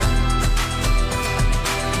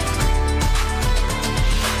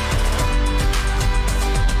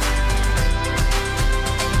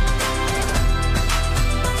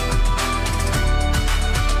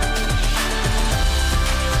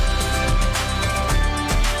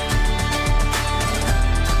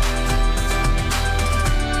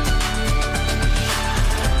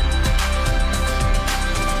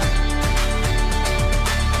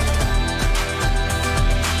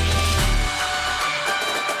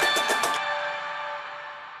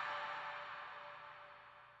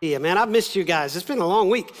Yeah, man, I've missed you guys. It's been a long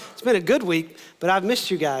week. It's been a good week, but I've missed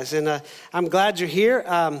you guys, and I'm glad you're here.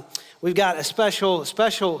 We've got a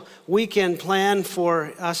special weekend planned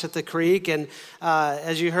for us at the Creek, and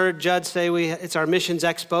as you heard Judd say, it's our Missions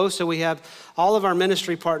Expo, so we have all of our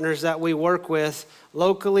ministry partners that we work with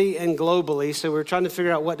locally and globally, so we're trying to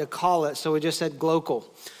figure out what to call it, so we just said Glocal.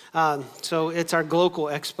 So it's our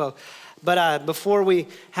Glocal Expo. But before we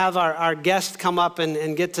have our guests come up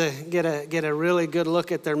and get a really good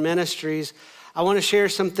look at their ministries, I want to share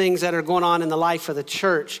some things that are going on in the life of the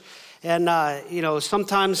church. And,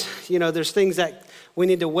 sometimes, there's things that we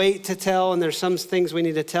need to wait to tell, and there's some things we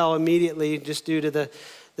need to tell immediately just due to the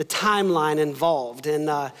timeline involved.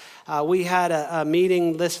 And we had a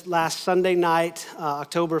meeting this last Sunday night,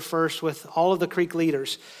 October 1st, with all of the Creek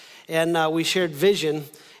leaders. And we shared vision.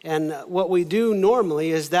 And what we do normally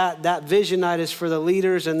is that vision night is for the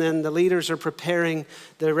leaders, and then the leaders are preparing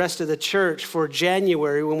the rest of the church for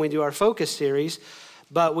January when we do our focus series.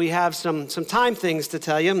 But we have some time things to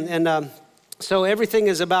tell you. And so everything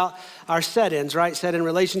is about our set-ins, right? Set in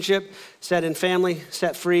relationship, set in family,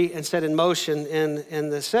 set free, and set in motion.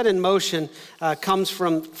 And the set in motion comes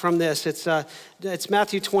from this. It's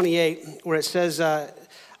Matthew 28, where it says,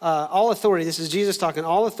 all authority, this is Jesus talking,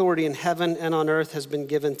 all authority in heaven and on earth has been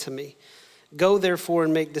given to me. Go therefore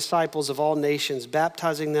and make disciples of all nations,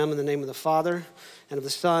 baptizing them in the name of the Father and of the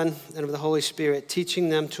Son and of the Holy Spirit, teaching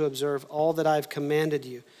them to observe all that I've commanded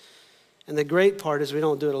you. And the great part is we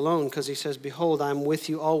don't do it alone, because he says, behold, I'm with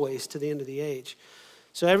you always to the end of the age.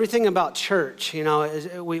 So everything about church,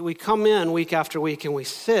 we come in week after week and we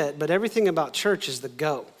sit, but everything about church is the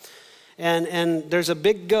go. And there's a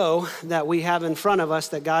big go that we have in front of us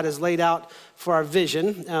that God has laid out for our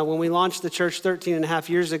vision. When we launched the church 13 and a half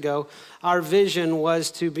years ago, our vision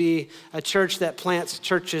was to be a church that plants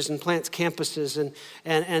churches and plants campuses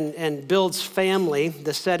and builds family,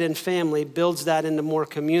 the set-in family, builds that into more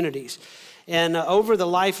communities. And over the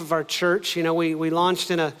life of our church, we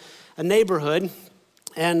launched in a neighborhood,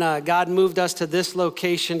 and God moved us to this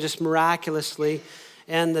location just miraculously.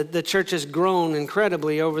 And the church has grown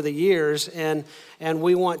incredibly over the years, and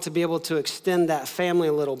we want to be able to extend that family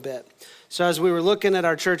a little bit. So as we were looking at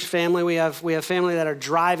our church family, we have family that are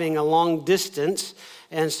driving a long distance,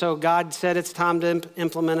 and so God said it's time to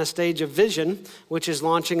implement a stage of vision, which is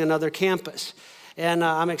launching another campus. And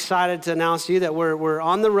I'm excited to announce to you that we're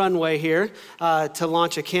on the runway here to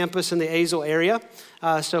launch a campus in the Azle area.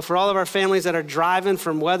 So for all of our families that are driving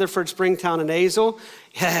from Weatherford, Springtown, and Azle,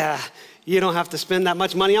 you don't have to spend that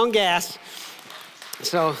much money on gas.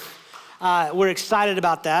 So we're excited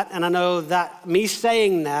about that. And I know that me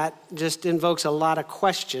saying that just invokes a lot of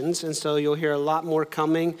questions. And so you'll hear a lot more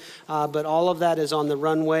coming. But all of that is on the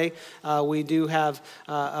runway. We do have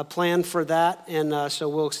a plan for that. And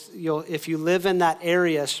so if you live in that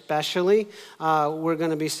area especially, we're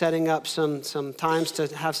going to be setting up some times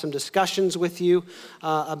to have some discussions with you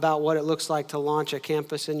about what it looks like to launch a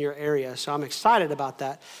campus in your area. So I'm excited about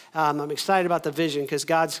that. I'm excited about the vision,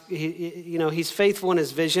 because He's faithful in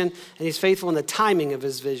His vision, and He's faithful in the timing of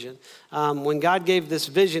His vision. When God gave this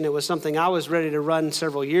vision, it was something I was ready to run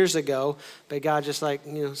several years ago, but God just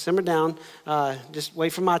simmer down, just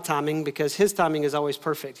wait for my timing, because His timing is always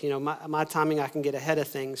perfect. My timing, I can get ahead of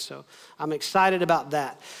things, so I'm excited about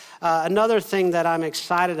that. Another thing that I'm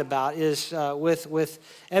excited about is with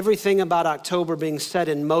everything about October being set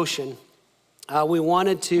in motion, we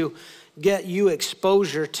wanted to get you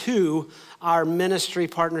exposure to our ministry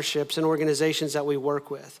partnerships and organizations that we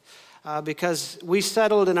work with. Because we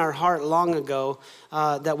settled in our heart long ago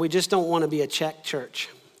that we just don't want to be a check church.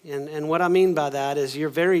 And what I mean by that is you're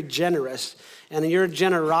very generous, and your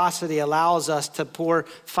generosity allows us to pour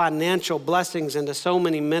financial blessings into so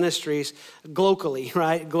many ministries globally,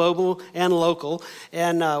 right? Global and local.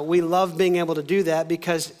 And we love being able to do that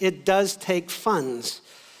because it does take funds.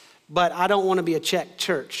 But I don't want to be a check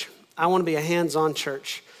church. I want to be a hands-on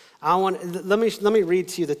church. Let me read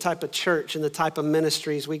to you the type of church and the type of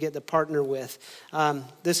ministries we get to partner with.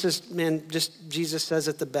 This is, just Jesus says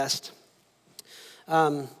it the best.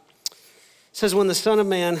 It says, when the Son of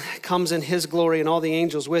Man comes in His glory and all the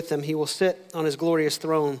angels with Him, He will sit on His glorious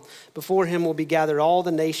throne. Before Him will be gathered all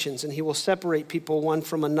the nations, and He will separate people one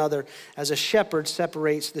from another, as a shepherd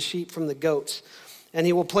separates the sheep from the goats. And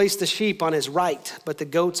He will place the sheep on His right, but the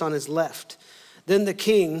goats on His left. Then the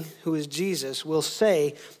King, who is Jesus, will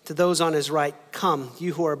say to those on His right, come,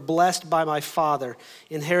 you who are blessed by my Father,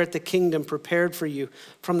 inherit the kingdom prepared for you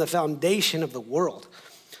from the foundation of the world.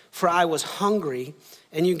 For I was hungry,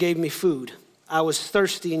 and you gave me food. I was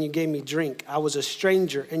thirsty, and you gave me drink. I was a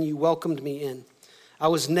stranger, and you welcomed me in. I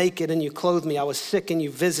was naked and you clothed me. I was sick and you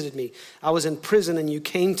visited me. I was in prison and you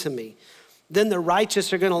came to me. Then the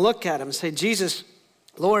righteous are going to look at him and say, Jesus,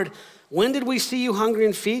 Lord, when did we see you hungry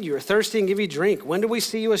and feed you, or thirsty and give you drink? When did we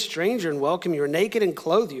see you a stranger and welcome you, or naked and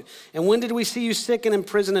clothe you? And when did we see you sick and in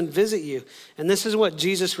prison and visit you? And this is what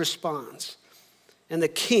Jesus responds. And the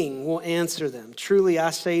king will answer them, truly I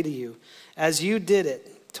say to you, as you did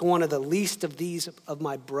it to one of the least of these of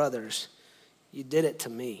my brothers, you did it to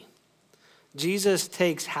me. Jesus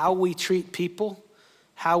takes how we treat people,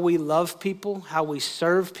 how we love people, how we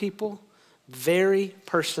serve people very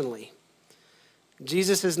personally.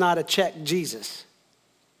 Jesus is not a check Jesus.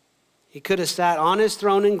 He could have sat on his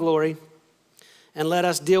throne in glory and let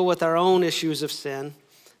us deal with our own issues of sin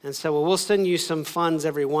and said, well, we'll send you some funds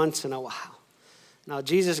every once in a while. Now,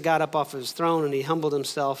 Jesus got up off his throne and he humbled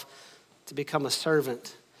himself to become a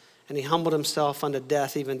servant. And he humbled himself unto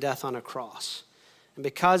death, even death on a cross. And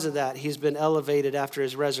because of that, he's been elevated after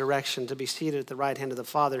his resurrection to be seated at the right hand of the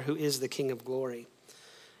Father, who is the King of glory.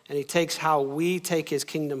 And he takes how we take his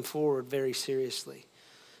kingdom forward very seriously.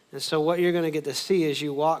 And so what you're going to get to see as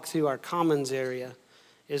you walk through our commons area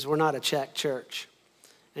is we're not a check church.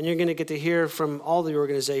 And you're going to get to hear from all the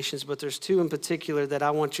organizations, but there's two in particular that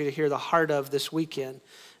I want you to hear the heart of this weekend.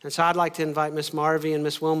 And so I'd like to invite Miss Marvy and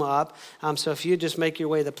Miss Wilma up. So if you just make your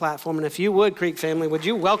way to the platform, and if you would, Creek family, would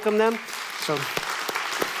you welcome them? So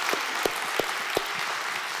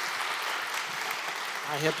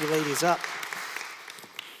I help you ladies up.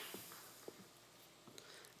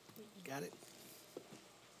 Got it.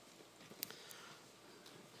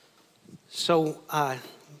 So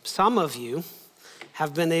some of you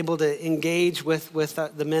have been able to engage with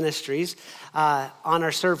the ministries on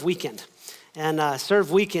our Serve Weekend. And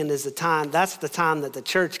Serve Weekend is that's the time that the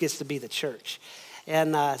church gets to be the church.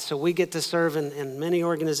 And so we get to serve in many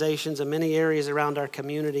organizations and many areas around our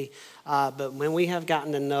community. But when we have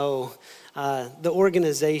gotten to know the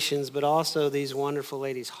organizations, but also these wonderful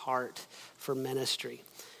ladies' heart for ministry.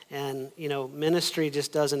 And, you know, ministry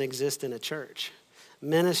just doesn't exist in a church.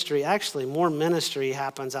 Ministry, actually, more ministry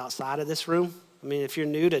happens outside of this room. I mean, if you're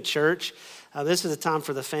new to church, this is a time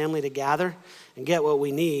for the family to gather and get what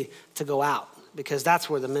we need to go out, because that's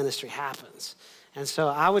where the ministry happens. And so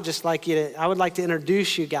I would like to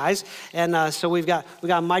introduce you guys. And so we got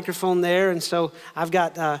a microphone there, and so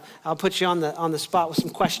I'll put you on the spot with some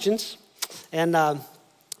questions. And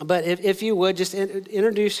but if you would just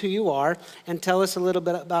introduce who you are and tell us a little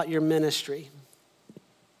bit about your ministry.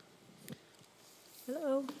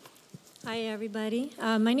 Hello. Hi, everybody.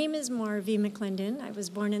 My name is Marvy McClendon. I was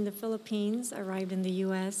born in the Philippines, arrived in the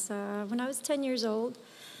U.S. When I was 10 years old.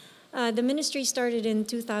 The ministry started in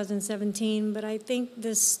 2017, but I think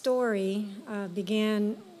the story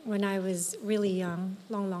began when I was really young,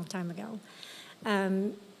 long time ago.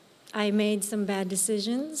 I made some bad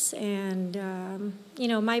decisions, and,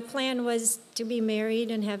 my plan was to be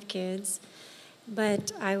married and have kids,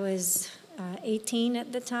 but I was 18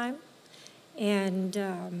 at the time. And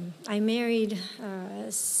I married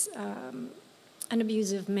an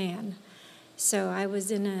abusive man. So I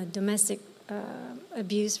was in a domestic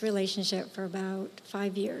abuse relationship for about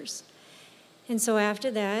 5 years. And so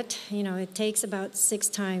after that, it takes about 6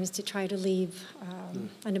 times to try to leave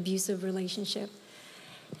an abusive relationship.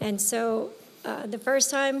 And so the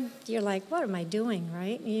first time, you're like, what am I doing,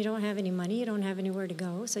 right? You don't have any money, you don't have anywhere to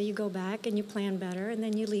go. So you go back and you plan better, and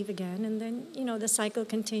then you leave again. And then, the cycle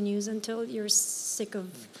continues until you're sick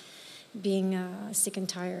of being sick and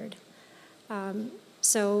tired.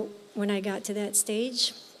 So when I got to that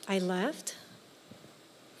stage, I left.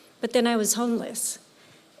 But then I was homeless,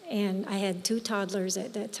 and I had 2 toddlers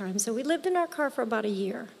at that time. So we lived in our car for about a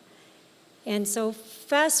year. And so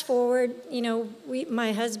fast forward,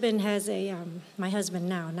 my husband has my husband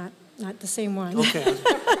now, not the same one. Okay.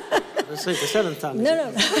 Let's say the 7th time.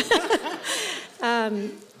 No.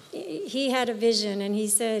 He had a vision, and he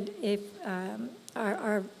said if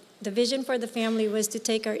the vision for the family was to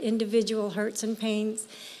take our individual hurts and pains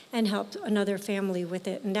and help another family with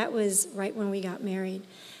it. And that was right when we got married.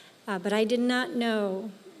 But I did not know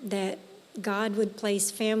that God would place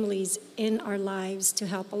families in our lives to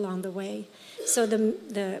help along the way. So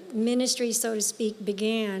the ministry, so to speak,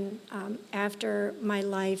 began after my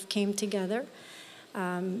life came together.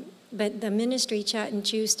 But the ministry, Chat and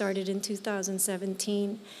Chew, started in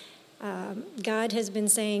 2017. God has been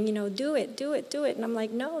saying, do it. And I'm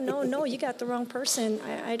like, no, you got the wrong person.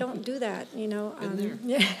 I don't do that,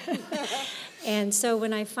 Yeah. And so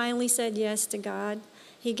when I finally said yes to God,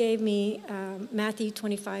 he gave me Matthew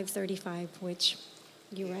 25:35, which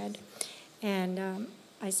you read. And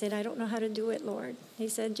I said, I don't know how to do it, Lord. He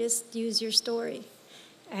said, just use your story.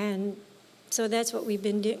 And So that's what we've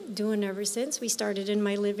been doing ever since. We started in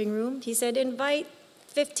my living room. He said, invite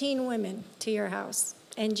 15 women to your house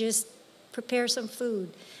and just prepare some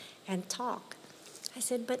food and talk. I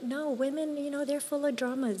said, but no, women, they're full of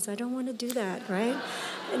dramas. I don't want to do that, right?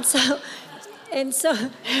 and so,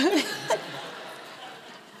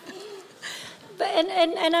 but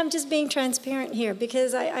I'm just being transparent here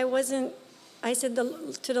because I said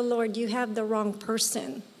to the Lord, you have the wrong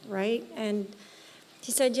person, right? And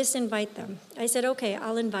he said, just invite them. I said, okay,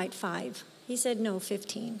 I'll invite 5. He said, no,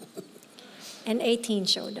 15. And 18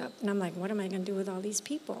 showed up. And I'm like, what am I going to do with all these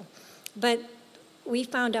people? But we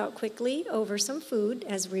found out quickly over some food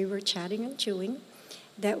as we were chatting and chewing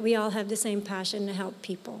that we all have the same passion to help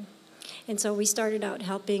people. And so we started out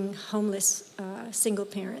helping homeless single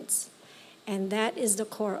parents. And that is the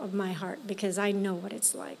core of my heart because I know what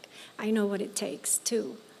it's like. I know what it takes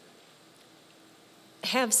to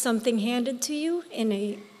have something handed to you in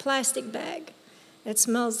a plastic bag that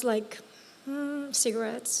smells like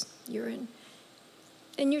cigarettes, urine.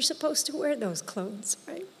 And you're supposed to wear those clothes,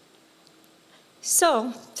 right?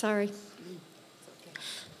 So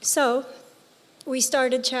we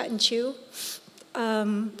started Chat and Chew,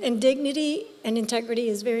 and dignity and integrity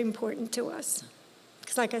is very important to us.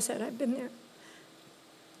 Because like I said, I've been there.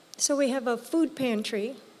 So we have a food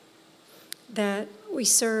pantry that we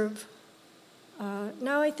serve.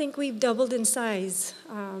 Now I think we've doubled in size,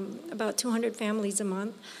 about 200 families a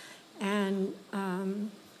month. And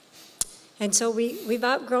so we've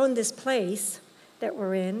outgrown this place that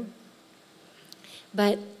we're in.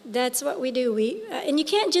 But that's what we do. And you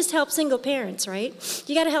can't just help single parents, right?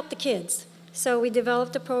 You got to help the kids. So we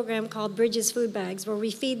developed a program called Bridges Food Bags where we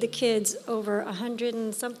feed the kids, over 100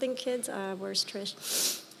 and something kids, where's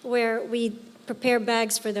Trish? Where we prepare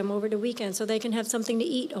bags for them over the weekend so they can have something to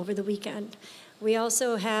eat over the weekend. We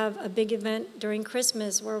also have a big event during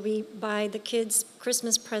Christmas where we buy the kids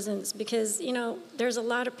Christmas presents because, there's a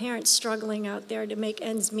lot of parents struggling out there to make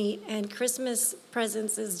ends meet, and Christmas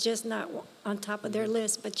presents is just not on top of their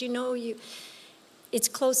list. But it's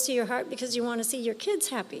close to your heart because you want to see your kids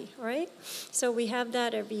happy, right? So we have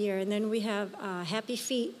that every year. And then we have Happy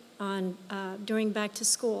Feet during back to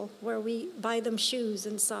school where we buy them shoes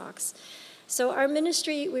and socks. So our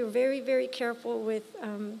ministry, we were very, very careful with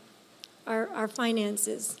our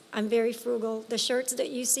finances. I'm very frugal. The shirts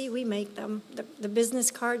that you see, we make them. The business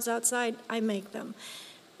cards outside, I make them.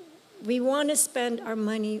 We want to spend our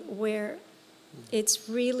money where it's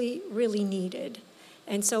really, really needed.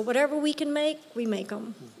 And so whatever we can make, we make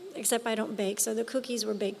them. Except I don't bake, so the cookies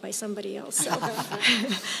were baked by somebody else. So.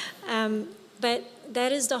 But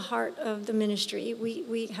that is the heart of the ministry.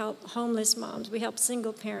 We help homeless moms. We help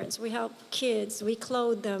single parents. We help kids. We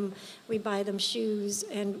clothe them. We buy them shoes.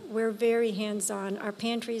 And we're very hands-on. Our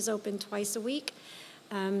pantry is open twice a week.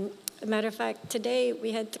 As a matter of fact, today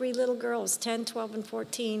we had 3 little girls, 10, 12, and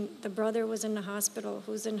 14. The brother was in the hospital,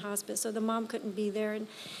 who's in hospice, so the mom couldn't be there. And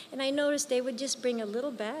I noticed they would just bring a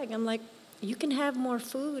little bag. I'm like, you can have more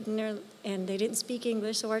food. And they didn't speak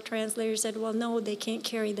English, so our translator said, well, no, they can't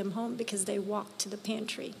carry them home because they walked to the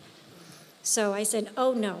pantry. So I said,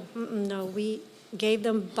 oh, no, no. We gave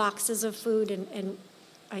them boxes of food, and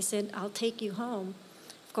I said, I'll take you home.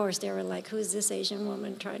 Of course, they were like, who's this Asian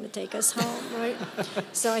woman trying to take us home, right?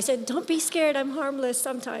 So I said, don't be scared. I'm harmless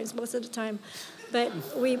sometimes, most of the time. But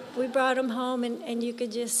we brought them home, and you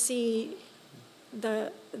could just see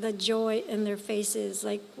the joy in their faces,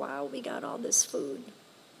 like, wow, we got all this food.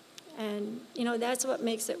 And, that's what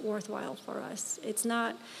makes it worthwhile for us.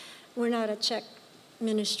 We're not a check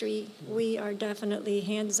ministry. We are definitely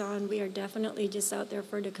hands-on. We are definitely just out there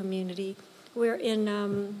for the community. We're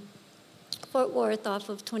in Fort Worth off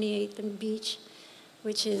of 28th and Beach,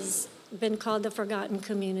 which has been called the Forgotten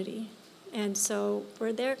Community. And so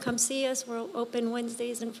we're there. Come see us. We're open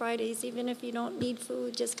Wednesdays and Fridays. Even if you don't need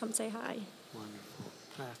food, just come say hi.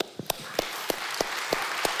 Wonderful.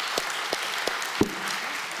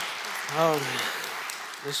 Oh,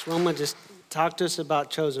 this woman just talked to us about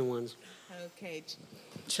chosen ones. Okay,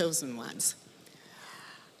 chosen ones.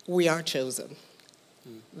 We are chosen.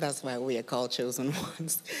 That's why we are called chosen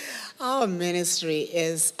ones. Our ministry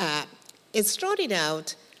is, it started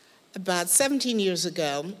out about 17 years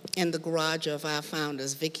ago in the garage of our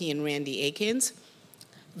founders, Vicki and Randy Akins.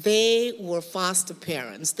 They were foster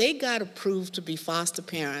parents. They got approved to be foster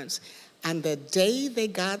parents, and the day they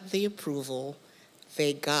got the approval,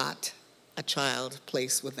 they got a child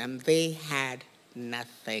placed with them. They had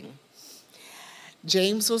nothing.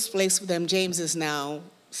 James was placed with them. James is now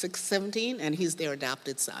 17, and he's their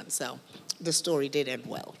adopted son, so the story did end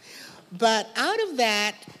well. But out of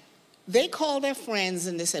that, they called their friends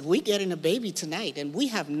and they said, we're getting a baby tonight, and we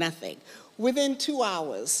have nothing. Within 2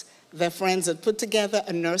 hours, their friends had put together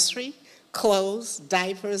a nursery, clothes,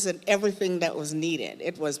 diapers, and everything that was needed.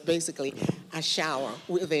 It was basically a shower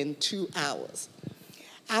within 2 hours.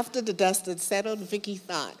 After the dust had settled, Vicki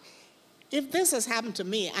thought, if this has happened to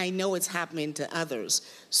me, I know it's happening to others.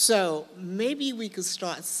 So maybe we could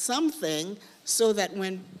start something so that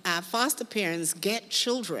when our foster parents get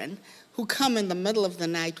children who come in the middle of the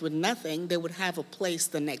night with nothing, they would have a place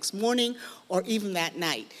the next morning or even that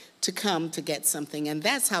night to come to get something. And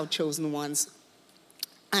that's how Chosen Ones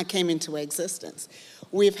came into existence.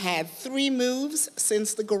 We've had 3 moves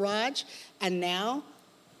since the garage, and now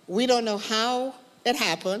we don't know how it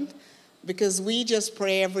happened, because we just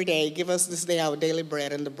pray every day, give us this day our daily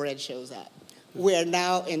bread, and the bread shows up. We're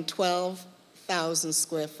now in 12,000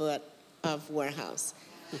 square foot of warehouse.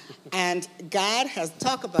 And God has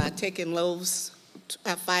talked about taking loaves,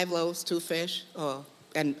 5 loaves, 2 fish,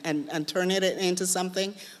 and turning it into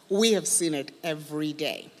something. We have seen it every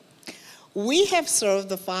day. We have served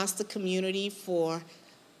the foster community for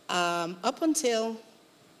up until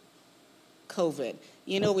COVID.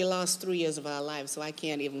 You know, we lost 3 years of our lives, so I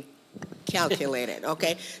can't even calculate it,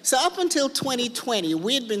 okay? So up until 2020,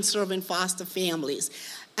 we had been serving foster families.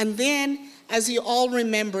 And then, as you all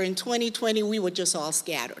remember, in 2020, we were just all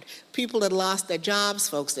scattered. People had lost their jobs,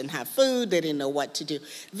 folks didn't have food, they didn't know what to do.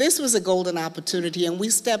 This was a golden opportunity, and we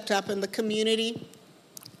stepped up in the community.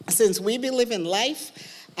 Since we believe in life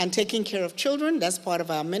and taking care of children, that's part of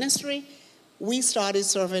our ministry, we started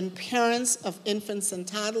serving parents of infants and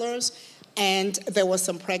toddlers, and there were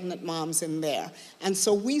some pregnant moms in there. And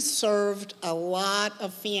so we served a lot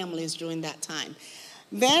of families during that time.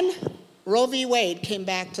 Then Roe v. Wade came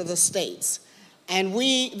back to the States, and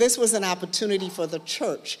this was an opportunity for the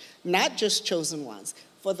church, not just Chosen Ones,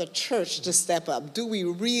 for the church to step up. Do we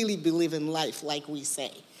really believe in life like we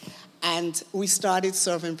say? And we started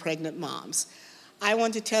serving pregnant moms. I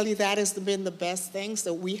want to tell you that has been the best thing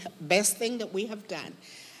that we have done.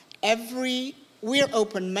 We're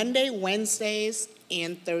open Monday, Wednesdays,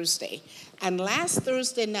 and Thursday. And last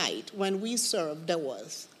Thursday night, when we served, there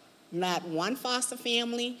was not one foster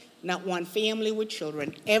family, not one family with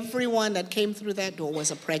children. Everyone that came through that door was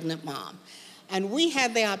a pregnant mom. And we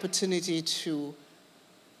had the opportunity to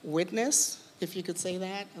witness, if you could say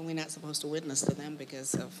that, and we're not supposed to witness to them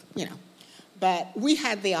because of, but we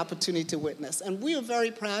had the opportunity to witness. And we are very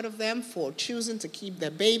proud of them for choosing to keep their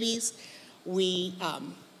babies. We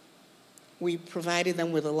provided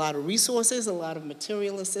them with a lot of resources, a lot of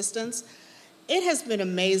material assistance. It has been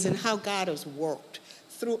amazing how God has worked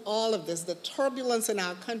through all of this, the turbulence in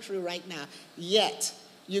our country right now, yet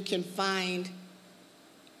you can find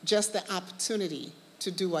just the opportunity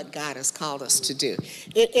to do what God has called us to do.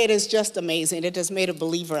 It is just amazing. It has made a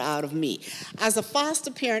believer out of me. As a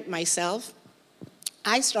foster parent myself,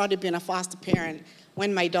 I started being a foster parent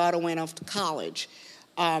when my daughter went off to college.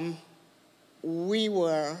 We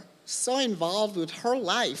were so involved with her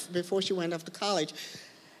life before she went off to college.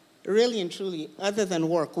 Really and truly, other than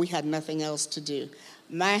work, we had nothing else to do.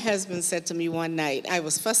 My husband said to me one night, I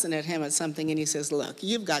was fussing at him at something, and he says, look,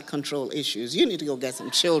 you've got control issues. You need to go get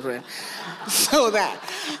some children. So that,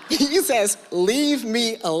 he says, leave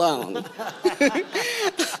me alone.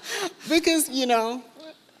 Because,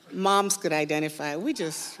 moms could identify, we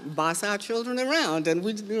just boss our children around, and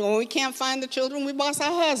when we can't find the children, we boss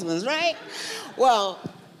our husbands, right? Well,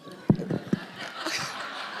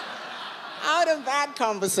 out of that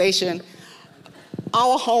conversation,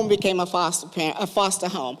 our home became a foster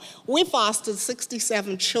home. We fostered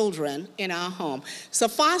 67 children in our home. So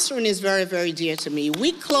fostering is very, very dear to me.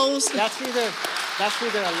 We closed. That's either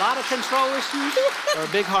a lot of control issues or a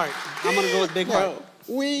big heart. I'm going to go with big heart.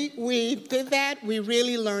 We did that. We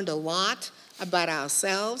really learned a lot about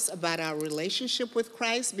ourselves, about our relationship with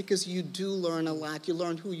Christ, because you do learn a lot. You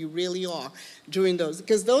learn who you really are during those.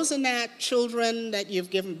 Because those are not children that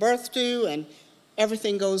you've given birth to and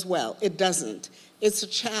everything goes well. It doesn't. It's a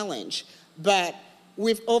challenge. But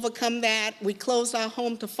we've overcome that. We closed our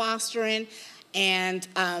home to fostering, and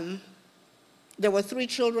there were 3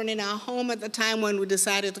 children in our home at the time when we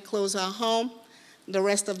decided to close our home. The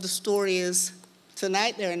rest of the story is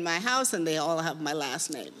tonight they're in my house and they all have my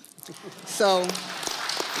last name. So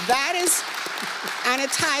that is, and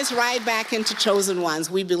it ties right back into Chosen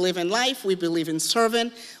Ones. We believe in life, we believe in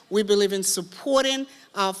serving, we believe in supporting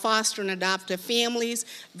our foster and adoptive families.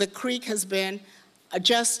 The Creek has been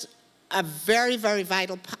just a very, very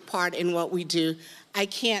vital part in what we do. I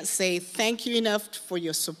can't say thank you enough for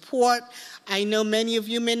your support. I know many of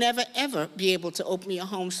you may never, ever be able to open your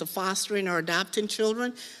homes to fostering or adopting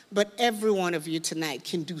children, but every one of you tonight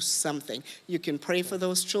can do something. You can pray for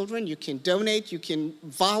those children, you can donate, you can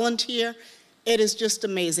volunteer. It is just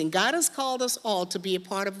amazing. God has called us all to be a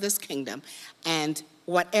part of this kingdom, and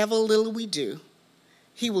whatever little we do,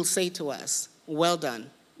 He will say to us, well done,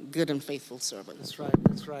 good and faithful servant. That's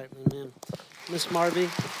right, amen. Miss Marvy,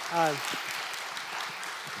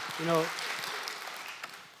 you know,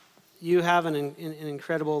 you have an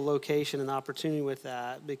incredible location and opportunity with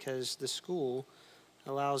that because the school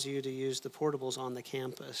allows you to use the portables on the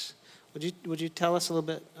campus. Would you tell us a little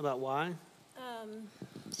bit about why?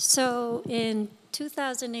 So in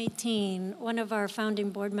 2018, one of our founding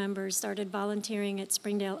board members started volunteering at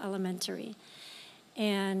Springdale Elementary.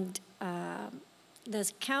 And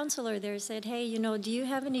the counselor there said, hey, you know, do you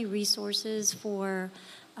have any resources for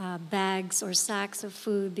bags or sacks of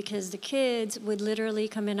food? Because the kids would literally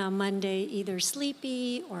come in on Monday either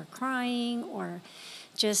sleepy or crying or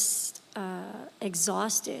just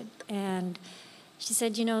exhausted. And she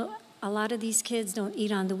said, you know, a lot of these kids don't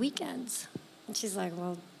eat on the weekends. And she's like,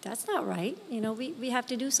 well, that's not right. You know, we have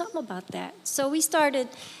to do something about that. So it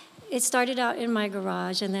started out in my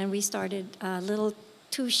garage, and then we started little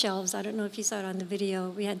 2 shelves. I don't know if you saw it on the video.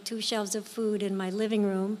 We had 2 shelves of food in my living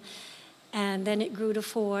room, and then it grew to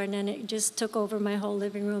 4, and then it just took over my whole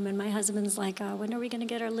living room. And my husband's like, when are we going to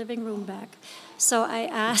get our living room back? So I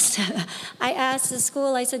asked the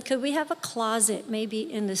school, I said, could we have a closet maybe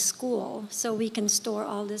in the school so we can store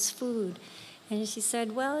all this food? And she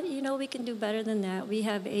said, well, you know, we can do better than that. We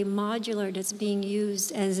have a modular that's being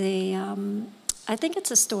used as a, I think it's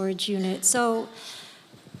a storage unit. So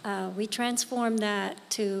we transformed that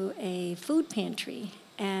to a food pantry.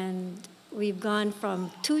 And we've gone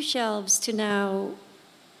from 2 shelves to now,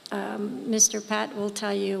 Mr. Pat will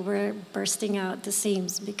tell you, we're bursting out the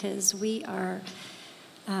seams because we are,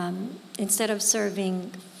 instead of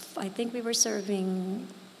serving, I think we were serving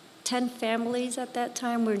 10 families at that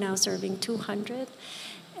time, we're now serving 200.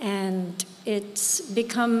 And it's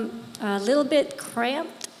become a little bit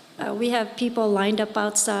cramped. We have people lined up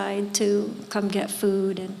outside to come get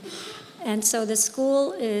food. And so the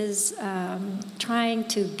school is trying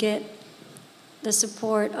to get the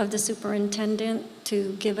support of the superintendent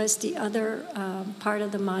to give us the other part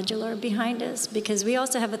of the modular behind us, because we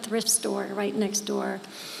also have a thrift store right next door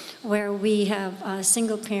where we have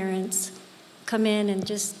single parents come in and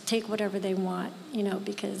just take whatever they want, you know,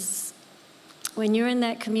 because when you're in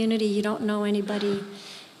that community, you don't know anybody,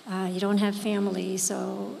 you don't have family,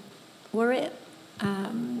 so we're it.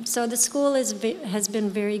 So the school has been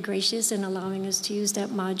very gracious in allowing us to use that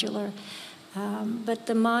modular, but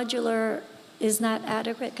the modular is not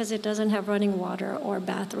adequate because it doesn't have running water or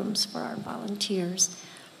bathrooms for our volunteers.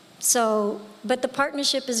 So, but the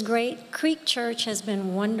partnership is great. Creek Church has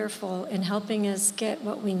been wonderful in helping us get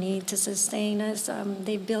what we need to sustain us.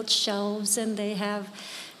 They've built shelves and they have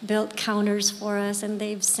built counters for us, and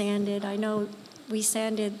they've sanded. I know we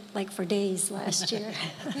sanded like for days last year.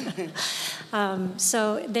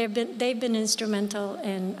 So they've been instrumental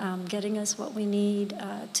in getting us what we need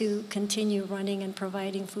to continue running and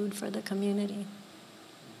providing food for the community.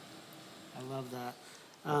 I love that.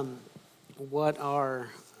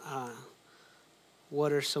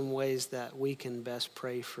 What are some ways that we can best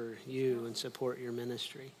pray for you and support your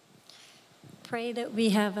ministry? Pray that we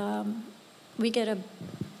get a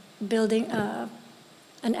building,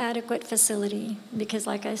 an adequate facility, because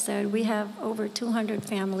like I said, we have over 200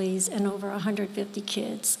 families and over 150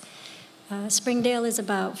 kids. Springdale is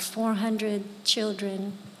about 400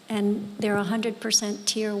 children, and they're 100%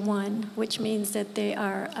 Tier 1, which means that they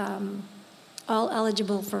are all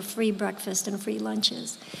eligible for free breakfast and free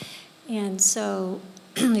lunches. And so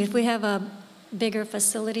if we have a bigger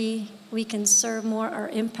facility, we can serve more, our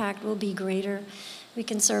impact will be greater. We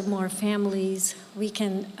can serve more families, we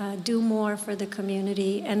can do more for the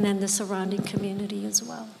community, and then the surrounding community as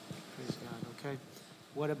well. Praise God, okay.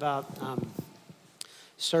 What about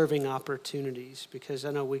serving opportunities? Because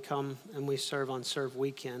I know we come and we serve on Serve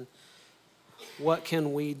Weekend. What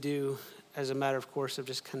can we do as a matter of course of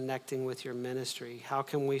just connecting with your ministry? How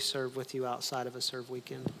can we serve with you outside of a Serve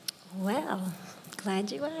Weekend? Well,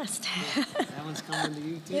 glad you asked. Yeah, that one's coming to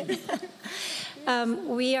you too.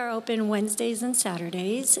 We are open Wednesdays and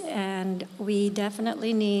Saturdays, and we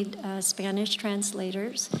definitely need Spanish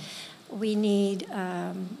translators. We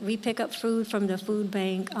pick up food from the food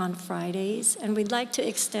bank on Fridays, and we'd like to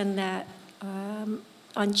extend that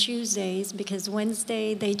on Tuesdays, because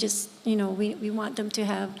Wednesday they just, we want them to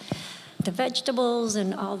have the vegetables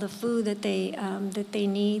and all the food that they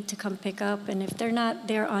need to come pick up. And if they're not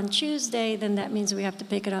there on Tuesday, then that means we have to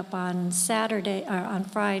pick it up on Saturday or on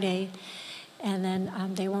Friday, and then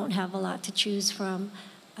they won't have a lot to choose from.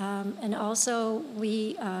 And also,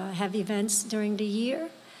 we have events during the year.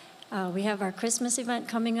 We have our Christmas event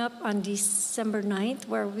coming up on December 9th,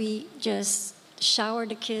 where we just shower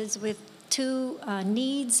the kids with 2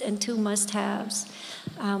 needs and 2 must-haves.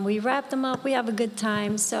 We wrap them up. We have a good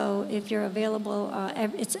time. So if you're available,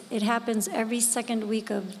 it happens every second week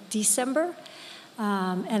of December.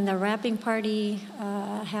 And the wrapping party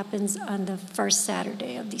happens on the first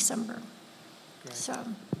Saturday of December. Great. So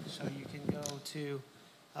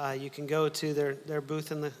you can go to their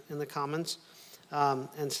booth in the Commons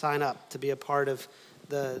and sign up to be a part of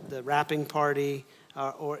the wrapping party,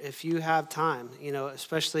 or if you have time,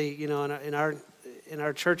 especially in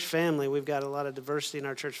our church family, we've got a lot of diversity in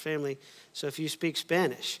our church family. So if you speak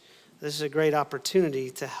Spanish, this is a great opportunity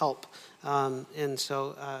to help. And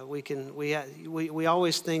so we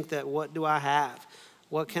always think that, what do I have?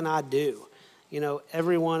 What can I do?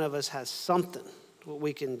 Every one of us has something what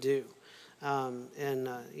we can do.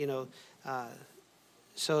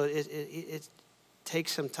 So it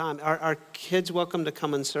takes some time. Are kids welcome to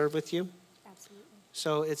come and serve with you? absolutely.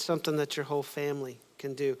 So it's something that your whole family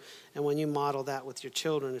can do. And when you model that with your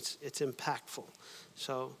children, it's impactful.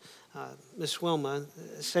 So, Ms. Wilma,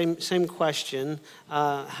 same question.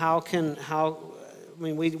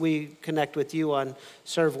 We connect with you on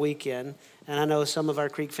Serve Weekend, and I know some of our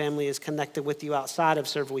Creek family is connected with you outside of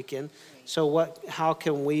Serve Weekend. So how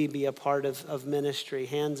can we be a part of ministry,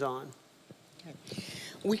 hands-on?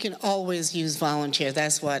 We can always use volunteers.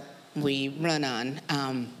 That's what we run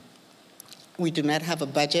on. We do not have a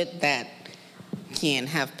budget that can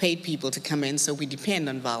have paid people to come in, so we depend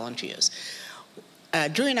on volunteers.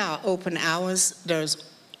 During our open hours,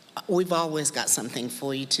 we've always got something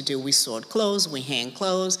for you to do. We sort clothes, we hang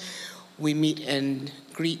clothes, we meet and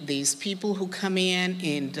greet these people who come in,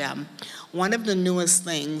 and one of the newest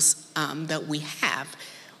things that we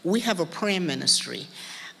have a prayer ministry.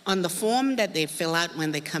 On the form that they fill out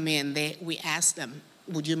when they come in, we ask them,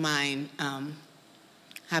 would you mind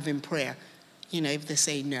having prayer? If they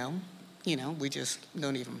say no, we just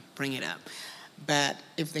don't even bring it up. But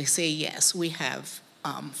if they say yes, we have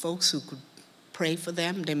folks who could pray for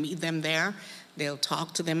them. They meet them there. They'll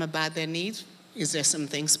talk to them about their needs. Is there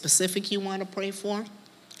something specific you want to pray for?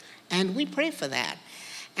 And we pray for that.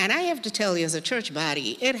 And I have to tell you, as a church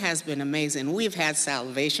body, it has been amazing. We've had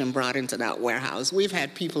salvation brought into that warehouse. We've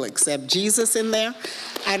had people accept Jesus in there,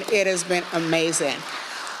 and it has been amazing.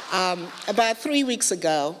 About 3 weeks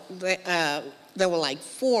ago, there were like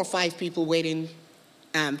 4 or 5 people waiting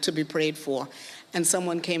to be prayed for. And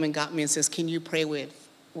someone came and got me and says, can you pray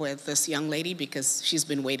with this young lady, because she's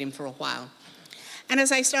been waiting for a while. And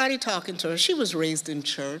as I started talking to her, she was raised in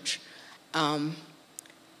church.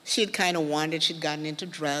 She had kind of wandered. She'd gotten into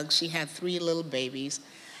drugs. She had 3 little babies.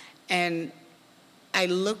 And I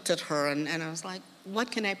looked at her, and I was like, what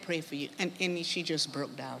can I pray for you? And she just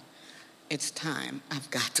broke down. It's time. I've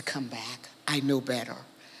got to come back. I know better.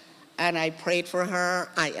 And I prayed for her.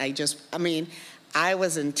 I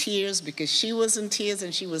was in tears because she was in tears,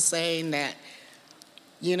 and she was saying that,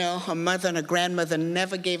 her mother and her grandmother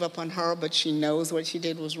never gave up on her, but she knows what she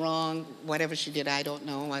did was wrong. Whatever she did, I don't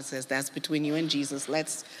know. I says, that's between you and Jesus.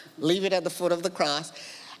 Let's leave it at the foot of the cross.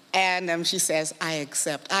 And she says, I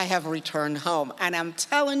accept. I have returned home. And I'm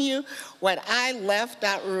telling you, when I left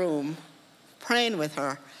that room praying with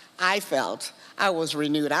her, I was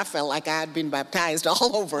renewed. I felt like I had been baptized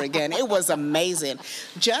all over again. It was amazing.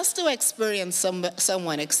 Just to experience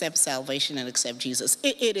someone accept salvation and accept Jesus,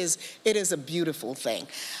 it is a beautiful thing.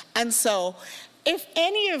 And so if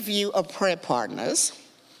any of you are prayer partners,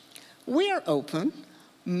 we are open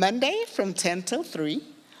Monday from 10 till 3,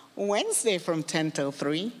 Wednesday from 10 till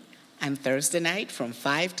 3, and Thursday night from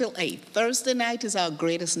 5 till 8. Thursday night is our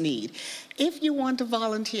greatest need. If you want to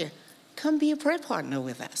volunteer, come be a prayer partner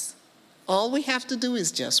with us. All we have to do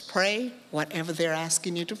is just pray whatever they're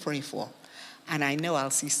asking you to pray for. And I know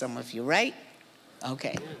I'll see some of you, right?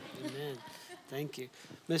 Okay. Amen. Thank you.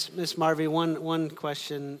 Miss Marvie, one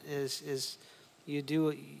question is you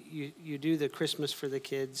do the Christmas for the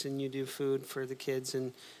kids, and you do food for the kids,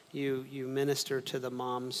 and you minister to the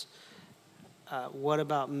moms. What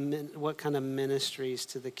kind of ministries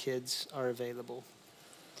to the kids are available?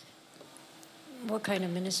 What kind of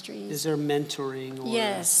ministries? Is there mentoring? Or,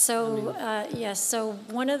 yes. So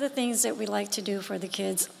one of the things that we like to do for the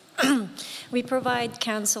kids, we provide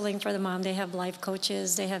counseling for the mom. They have life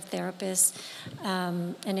coaches, they have therapists,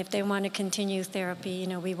 and if they want to continue therapy,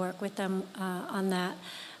 we work with them on that.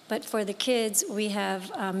 But for the kids, we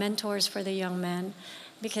have mentors for the young men,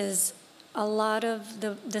 because a lot of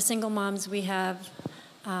the single moms we have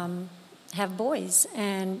boys.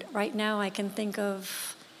 And right now I can think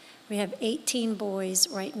of, we have 18 boys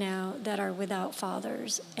right now that are without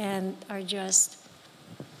fathers and are just,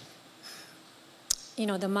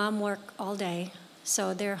 the mom work all day,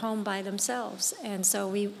 so they're home by themselves. And so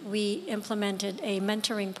we implemented a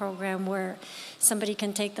mentoring program where somebody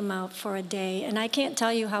can take them out for a day. And I can't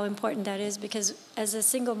tell you how important that is, because as a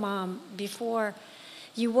single mom, before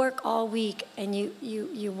you work all week and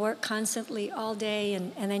you work constantly all day,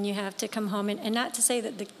 and then you have to come home. And not to say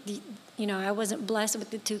that I wasn't blessed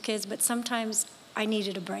with the 2 kids, but sometimes I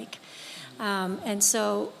needed a break. But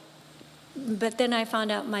then I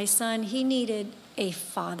found out my son, he needed a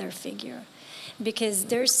father figure, because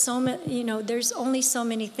there's only so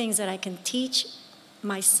many things that I can teach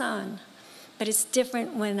my son, but it's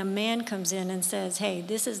different when a man comes in and says, hey,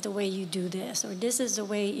 this is the way you do this, or this is the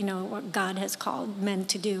way, what God has called men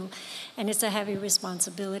to do. And it's a heavy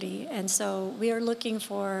responsibility. And so we are looking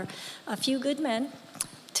for a few good men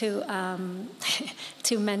to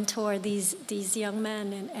to mentor these young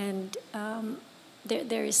men, and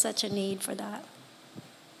there is such a need for that.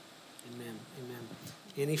 Amen.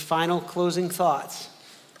 Any final closing thoughts?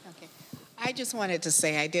 Okay. I just wanted to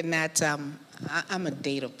say I did not, I'm a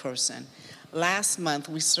data person. Last month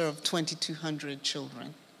we served 2,200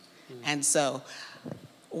 children. And so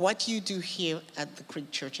what you do here at the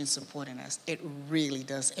Creek Church in supporting us, it really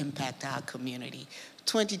does impact our community.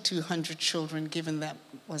 2,200 children given that,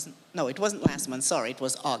 it wasn't last month, sorry, it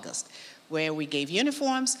was August, where we gave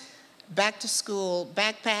uniforms, back to school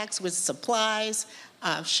backpacks with supplies,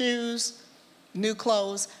 shoes, new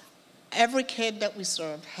clothes. Every kid that we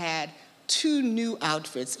served had 2 new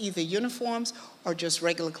outfits, either uniforms or just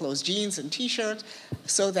regular clothes, jeans and t-shirts,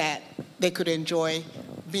 so that they could enjoy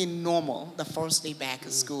being normal the first day back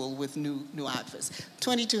at school with new outfits.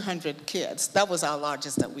 2,200 kids. That was our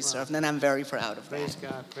largest that we served, and I'm very proud of Praise that.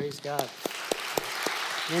 God, praise God.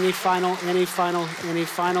 Any final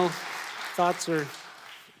thoughts or?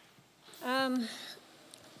 I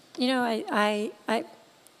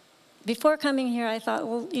before coming here, I thought,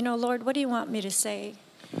 well, Lord, what do you want me to say?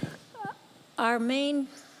 The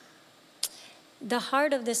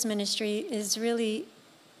heart of this ministry is really,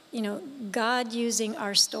 God using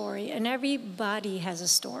our story, and everybody has a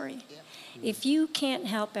story. Yeah. If you can't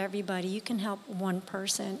help everybody, you can help one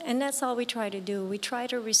person, and that's all we try to do. We try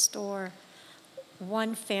to restore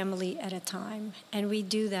one family at a time, and we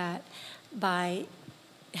do that by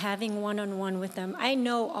having one-on-one with them. I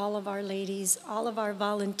know all of our ladies, all of our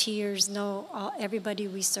volunteers know everybody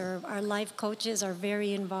we serve. Our life coaches are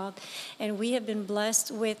very involved, and we have been blessed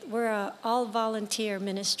with, we're an all-volunteer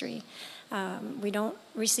ministry. We don't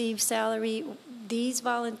receive salary. These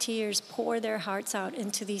volunteers pour their hearts out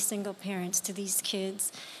into these single parents, to these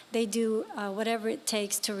kids. They do whatever it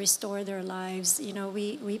takes to restore their lives.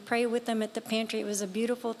 We pray with them at the pantry. It was a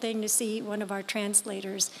beautiful thing to see one of our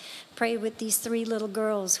translators pray with these 3 little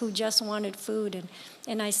girls who just wanted food.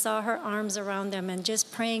 And I saw her arms around them and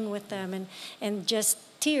just praying with them, and just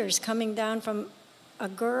tears coming down from a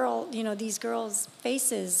girl, these girls'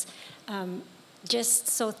 faces, just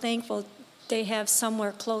so thankful they have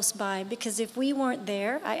somewhere close by. Because if we weren't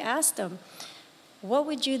there, I asked them, what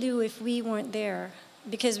would you do if we weren't there?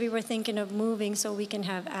 Because we were thinking of moving so we can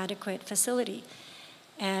have adequate facility.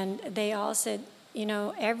 And they all said,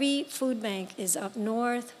 every food bank is up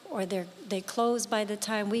north, or they close by the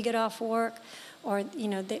time we get off work, or,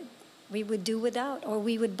 we would do without, or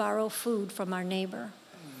we would borrow food from our neighbor.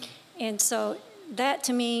 And so that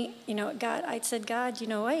to me, I said, God,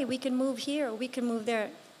 hey, we can move here, or we can move there.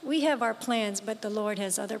 We have our plans, but the Lord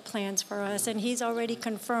has other plans for us, and He's already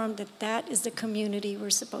confirmed that is the community we're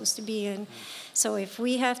supposed to be in. So if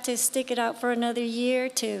we have to stick it out for another year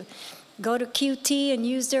to go to QT and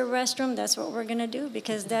use their restroom, that's what we're going to do,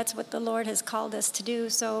 because that's what the Lord has called us to do.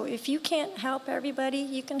 So if you can't help everybody,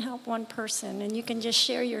 you can help one person, and you can just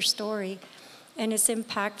share your story, and it's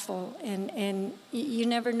impactful, and you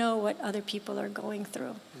never know what other people are going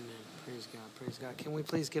through. Amen. Praise God, praise God. Can we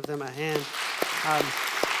please give them a hand?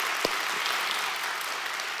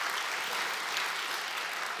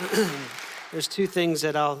 There's 2 things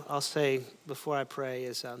that I'll say before I pray.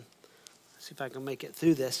 Is see if I can make it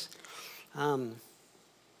through this. I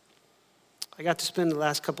got to spend the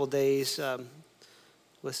last couple of days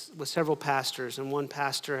with several pastors, and one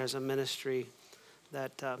pastor has a ministry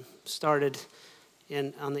that started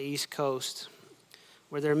on the East Coast,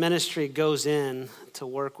 where their ministry goes in to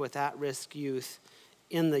work with at-risk youth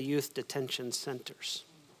in the youth detention centers.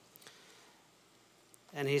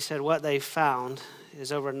 And he said what they found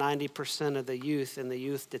is over 90% of the youth in the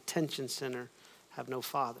youth detention center have no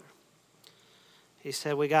father. He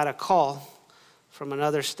said, we got a call from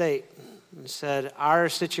another state and said, our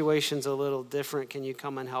situation's a little different. Can you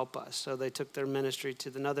come and help us? So they took their ministry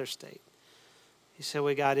to another state. He said,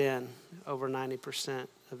 we got in over 90%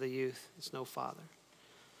 of the youth. It's no father.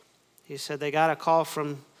 He said, they got a call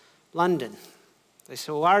from London. They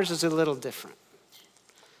said, well, ours is a little different.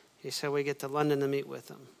 He said, we get to London to meet with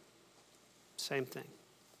them. Same thing.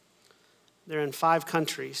 They're in 5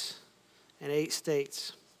 countries and 8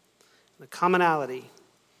 states. The commonality,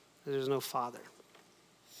 there's no father.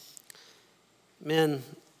 Men,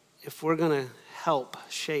 if we're going to help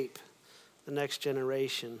shape the next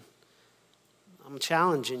generation, I'm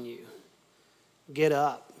challenging you. Get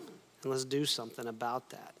up and let's do something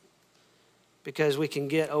about that. Because we can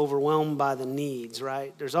get overwhelmed by the needs,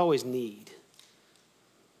 right? There's always need.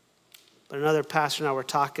 But another pastor and I were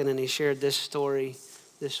talking, and he shared this story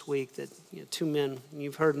this week that 2 men,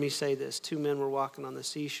 you've heard me say this, 2 men were walking on the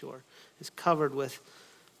seashore. It's covered with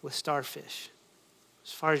starfish,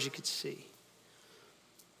 as far as you could see.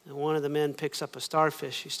 And one of the men picks up a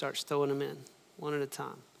starfish. He starts throwing them in, one at a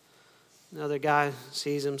time. Another guy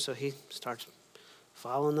sees him, so he starts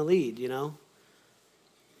following the lead,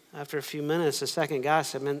 After a few minutes, the second guy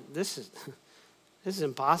said, man, this is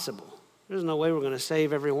impossible. There's no way we're going to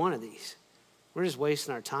save every one of these. We're just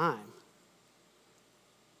wasting our time.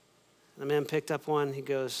 The man picked up one. He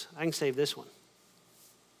goes, I can save this one.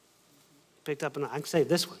 Picked up another. I can save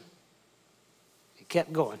this one. He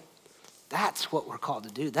kept going. That's what we're called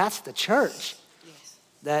to do. That's the church.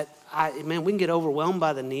 Yes. We can get overwhelmed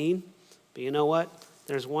by the need, but you know what?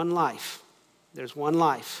 There's one life. There's one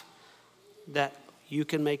life that you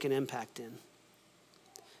can make an impact in.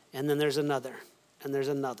 And then there's another, and there's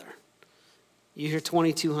another. You hear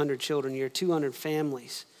 2,200 children, you hear 200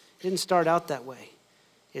 families. It didn't start out that way.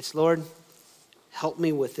 It's, Lord, help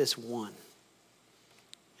me with this one.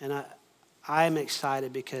 And I'm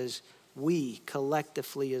excited because we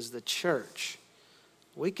collectively as the church,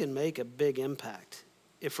 we can make a big impact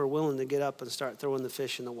if we're willing to get up and start throwing the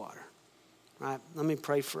fish in the water. Right? Let me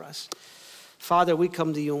pray for us. Father, we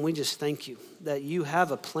come to you and we just thank you that you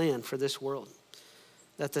have a plan for this world.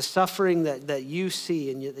 That the suffering that you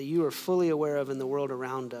see and that you are fully aware of in the world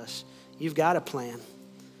around us, you've got a plan.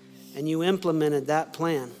 And you implemented that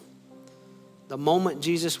plan. The moment,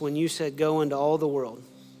 Jesus, when you said go into all the world,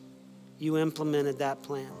 you implemented that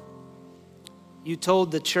plan. You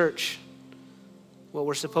told the church what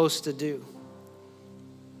we're supposed to do.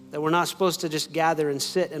 That we're not supposed to just gather and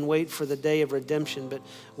sit and wait for the day of redemption, but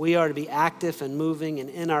we are to be active and moving and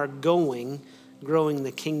in our going, growing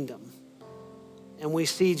the kingdom. And we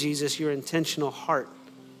see, Jesus, your intentional heart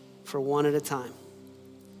for one at a time.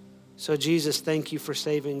 So, Jesus, thank you for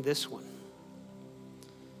saving this one.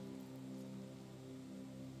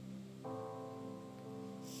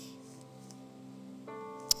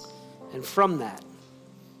 And from that,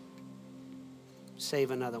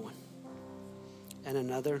 save another one. And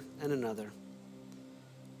another and another.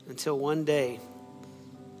 Until one day,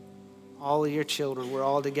 all of your children, we're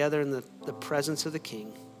all together in the presence of the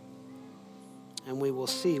King. And we will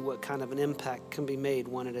see what kind of an impact can be made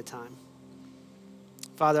one at a time.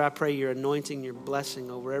 Father, I pray your anointing, your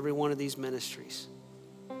blessing over every one of these ministries.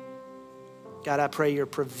 God, I pray your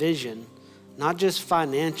provision, not just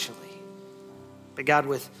financially, but God,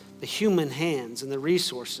 with the human hands and the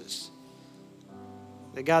resources.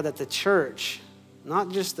 That God, that the church,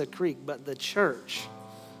 not just the creek, but the church,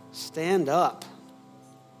 stand up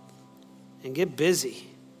and get busy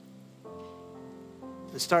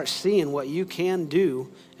and start seeing what you can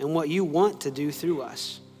do and what you want to do through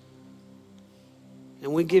us.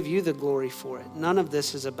 And we give you the glory for it. None of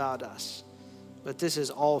this is about us, but this is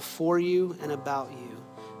all for you and about you.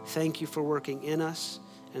 Thank you for working in us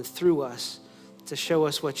and through us to show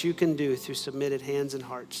us what you can do through submitted hands and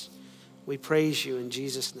hearts. We praise you in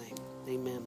Jesus' name. Amen.